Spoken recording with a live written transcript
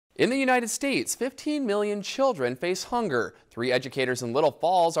In the United States, 15 million children face hunger. 3 educators in Little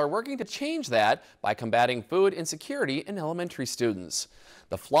Falls are working to change that by combating food insecurity in elementary students.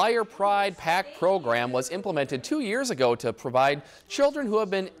 The Flyer Pride Pack program was implemented 2 years ago to provide children who have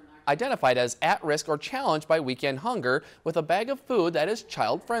been identified as at-risk or challenged by weekend hunger with a bag of food that is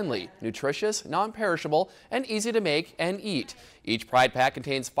child-friendly, nutritious, non-perishable, and easy to make and eat. Each Pride Pack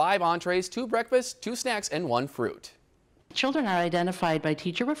contains 5 entrees, 2 breakfasts, 2 snacks, and 1 fruit. Children are identified by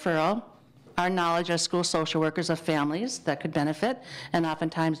teacher referral, our knowledge as school social workers of families that could benefit, and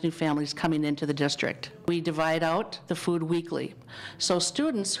oftentimes new families coming into the district. We divide out the food weekly. So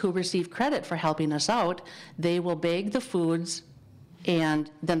students who receive credit for helping us out, they will bag the foods,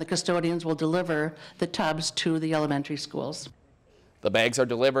 and then the custodians will deliver the tubs to the elementary schools. The bags are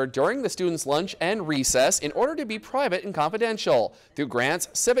delivered during the students' lunch and recess in order to be private and confidential. Through grants,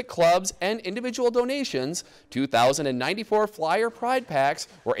 civic clubs, and individual donations, 2,094 Flyer Pride Packs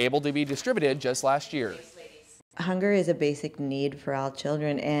were able to be distributed just last year. Hunger is a basic need for all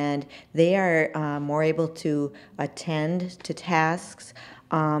children, and they are more able to attend to tasks,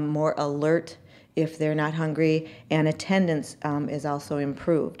 more alert if they're not hungry, and attendance is also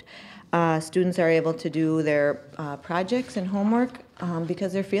improved. Students are able to do their projects and homework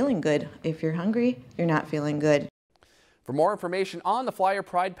because they're feeling good. If you're hungry, you're not feeling good. For more information on the Flyer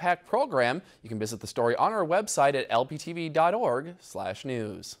Pride Pack program, you can visit the story on our website at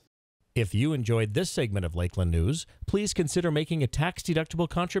lptv.org/news. If you enjoyed this segment of Lakeland News, please consider making a tax-deductible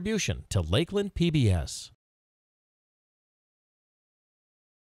contribution to Lakeland PBS.